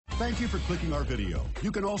Thank you for clicking our video.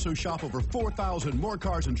 You can also shop over 4,000 more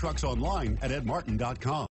cars and trucks online at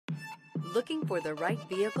edmartin.com. Looking for the right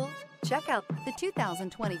vehicle? Check out the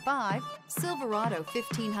 2025 Silverado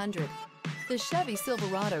 1500. The Chevy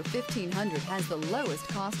Silverado 1500 has the lowest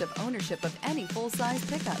cost of ownership of any full-size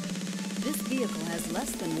pickup. This vehicle has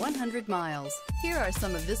less than 100 miles. Here are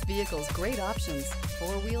some of this vehicle's great options: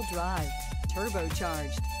 four-wheel drive,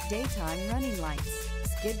 turbocharged, daytime running lights,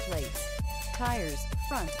 skid plates, tires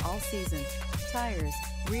front all season, tires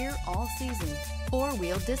rear all season,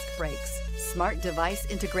 four-wheel disc brakes, smart device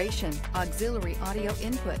integration, auxiliary audio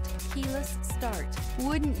input, keyless start.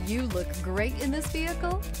 Wouldn't you look great in this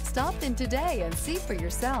vehicle? Stop in today and see for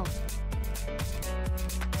yourself.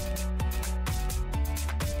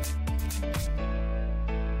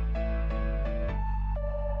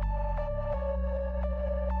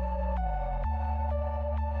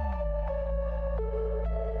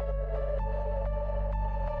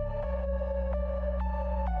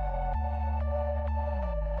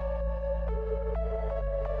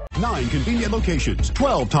 Nine convenient locations,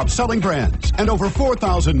 12 top-selling brands, and over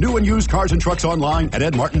 4,000 new and used cars and trucks online at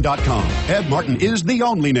edmartin.com. Ed Martin is the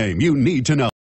only name you need to know.